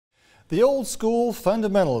The old school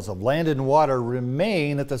fundamentals of land and water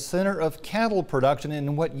remain at the center of cattle production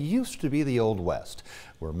in what used to be the Old West,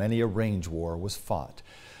 where many a range war was fought.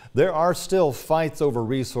 There are still fights over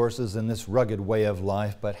resources in this rugged way of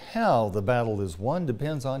life, but how the battle is won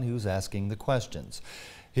depends on who's asking the questions.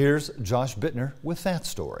 Here's Josh Bittner with that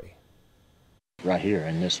story. Right here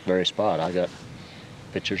in this very spot, I got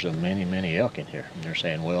pictures of many elk in here. And they're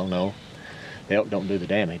saying, well, no, the elk don't do the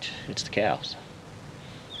damage, it's the cows.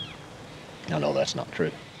 I know that's not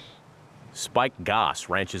true. Spike Goss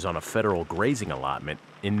ranches on a federal grazing allotment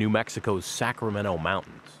in New Mexico's Sacramento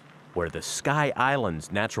Mountains, where the Sky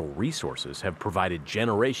Island's natural resources have provided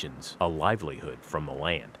generations a livelihood from the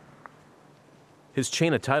land. His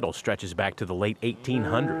chain of title stretches back to the late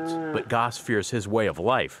 1800s, but Goss fears his way of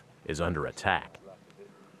life is under attack.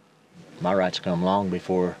 My rights come long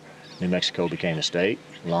before New Mexico became a state,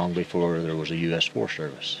 long before there was a U.S. Forest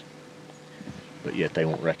Service, but yet they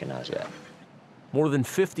won't recognize that. More than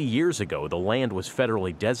 50 years ago, the land was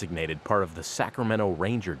federally designated part of the Sacramento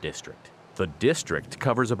Ranger District. The district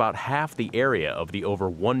covers about half the area of the over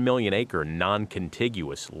 1 million acre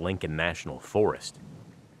non-contiguous Lincoln National Forest.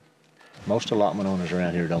 Most allotment owners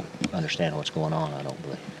around here don't understand what's going on, I don't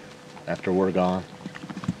believe. After we're gone,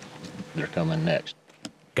 they're coming next.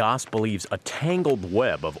 Goss believes a tangled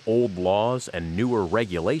web of old laws and newer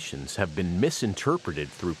regulations have been misinterpreted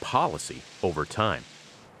through policy over time,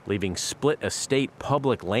 leaving split estate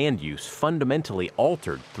public land use fundamentally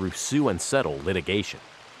altered through sue and settle litigation.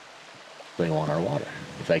 They want our water.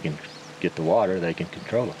 If they can get the water, they can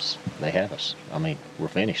control us. They have us. I mean, we're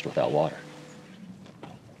finished without water.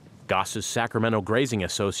 Goss's Sacramento Grazing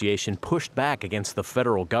Association pushed back against the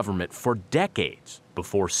federal government for decades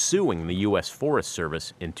before suing the U.S. Forest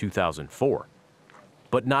Service in 2004.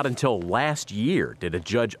 But not until last year did a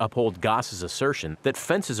judge uphold Goss's assertion that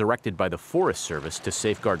fences erected by the Forest Service to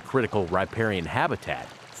safeguard critical riparian habitat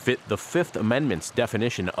fit the Fifth Amendment's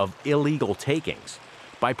definition of illegal takings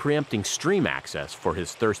by preempting stream access for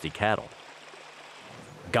his thirsty cattle.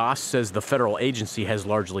 Goss says the federal agency has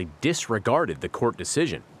largely disregarded the court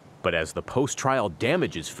decision, but as the post-trial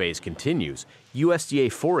damages phase continues,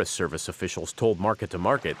 USDA Forest Service officials told Market to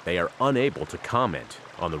Market they are unable to comment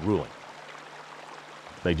on the ruling.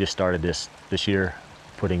 They just started this year,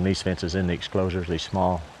 putting these fences in the exclosures, these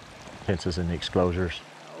small fences in the exclosures.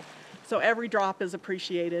 So every drop is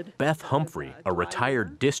appreciated. Beth Humphrey, a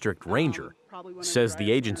retired district ranger, says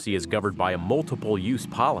the agency is governed by a multiple-use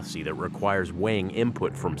policy that requires weighing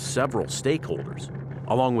input from several stakeholders,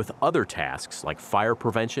 along with other tasks like fire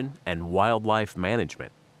prevention and wildlife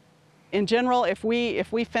management. In general, if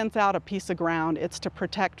we fence out a piece of ground, it's to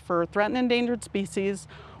protect for threatened endangered species,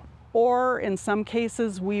 or in some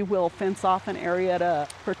cases, we will fence off an area to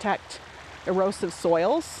protect erosive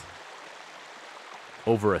soils.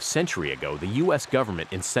 Over a century ago, the U.S. government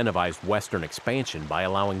incentivized Western expansion by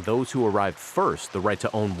allowing those who arrived first the right to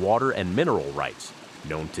own water and mineral rights,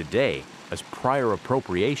 known today as prior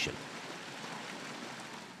appropriation.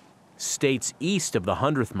 States east of the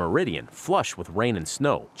 100th meridian, flush with rain and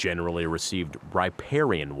snow, generally received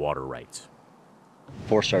riparian water rights.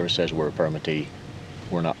 Forest Service says we're a permittee.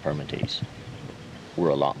 We're not permittees. We're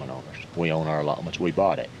allotment owners. We own our allotments. We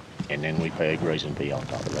bought it, and then we pay a grazing fee on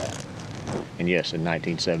top of that. And yes, in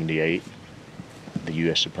 1978, the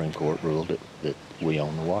U.S. Supreme Court ruled that we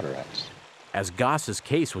own the water rights. As Goss's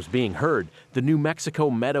case was being heard, the New Mexico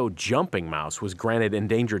meadow jumping mouse was granted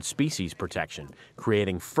endangered species protection,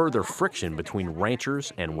 creating further friction between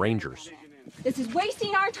ranchers and rangers. This is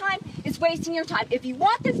wasting our time. It's wasting your time. If you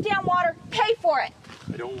want this damn water, pay for it.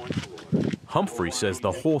 I don't want the water. Humphrey says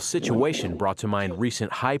the whole situation brought to mind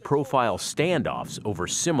recent high-profile standoffs over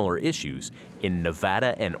similar issues in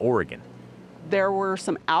Nevada and Oregon. There were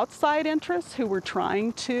some outside interests who were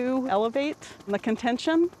trying to elevate the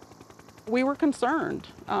contention. We were concerned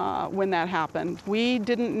when that happened. We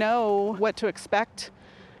didn't know what to expect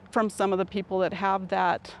from some of the people that have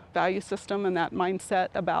that value system and that mindset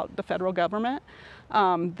about the federal government.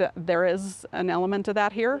 There is an element of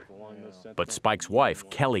that here. But Spike's wife,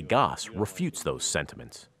 Kelly Goss, refutes those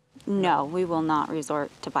sentiments. No, we will not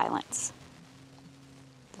resort to violence.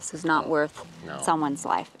 This is not worth someone's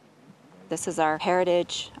life. This is our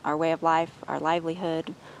heritage, our way of life, our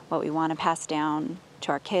livelihood, what we want to pass down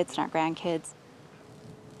to our kids and our grandkids.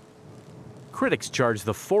 Critics charge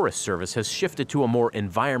the Forest Service has shifted to a more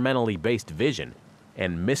environmentally based vision,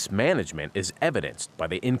 and mismanagement is evidenced by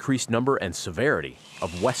the increased number and severity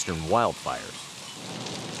of western wildfires.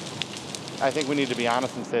 I think we need to be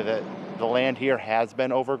honest and say that the land here has been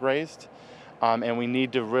overgrazed, and we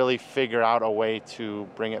need to really figure out a way to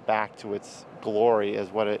bring it back to its glory as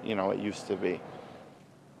what it used to be.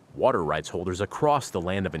 Water rights holders across the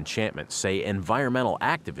Land of Enchantment say environmental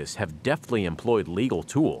activists have deftly employed legal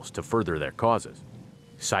tools to further their causes,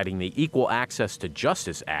 citing the Equal Access to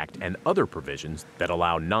Justice Act and other provisions that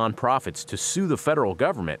allow nonprofits to sue the federal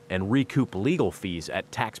government and recoup legal fees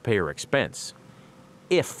at taxpayer expense,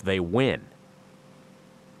 if they win.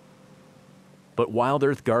 But Wild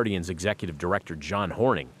Earth Guardian's executive director John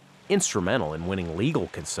Horning, instrumental in winning legal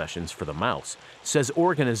concessions for the mouse, says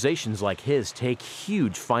organizations like his take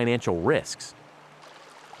huge financial risks.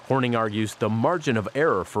 Horning argues the margin of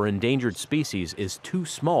error for endangered species is too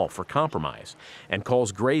small for compromise and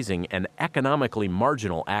calls grazing an economically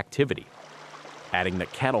marginal activity, adding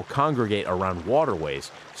that cattle congregate around waterways,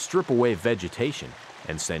 strip away vegetation,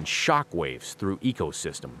 and send shock waves through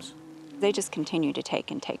ecosystems. They just continue to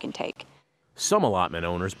take and take and take. Some allotment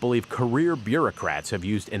owners believe career bureaucrats have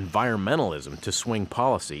used environmentalism to swing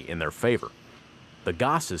policy in their favor. The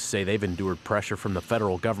Gosses say they've endured pressure from the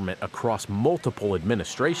federal government across multiple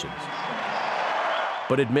administrations,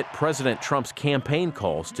 but admit President Trump's campaign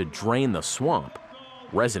calls to drain the swamp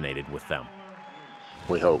resonated with them.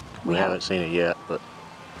 We hope. We haven't seen it yet, but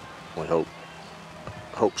we hope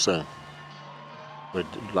soon. We'd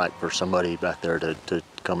like for somebody back there to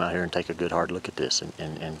come out here and take a good hard look at this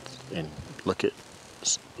and look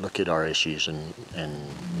at our issues and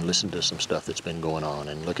listen to some stuff that's been going on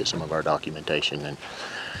and look at some of our documentation and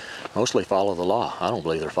mostly follow the law. I don't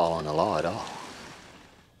believe they're following the law at all.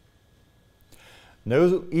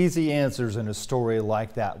 No easy answers in a story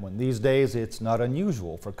like that one. These days, it's not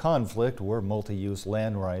unusual for conflict where multi-use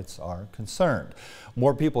land rights are concerned.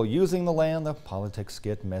 More people using the land, the politics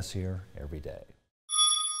get messier every day.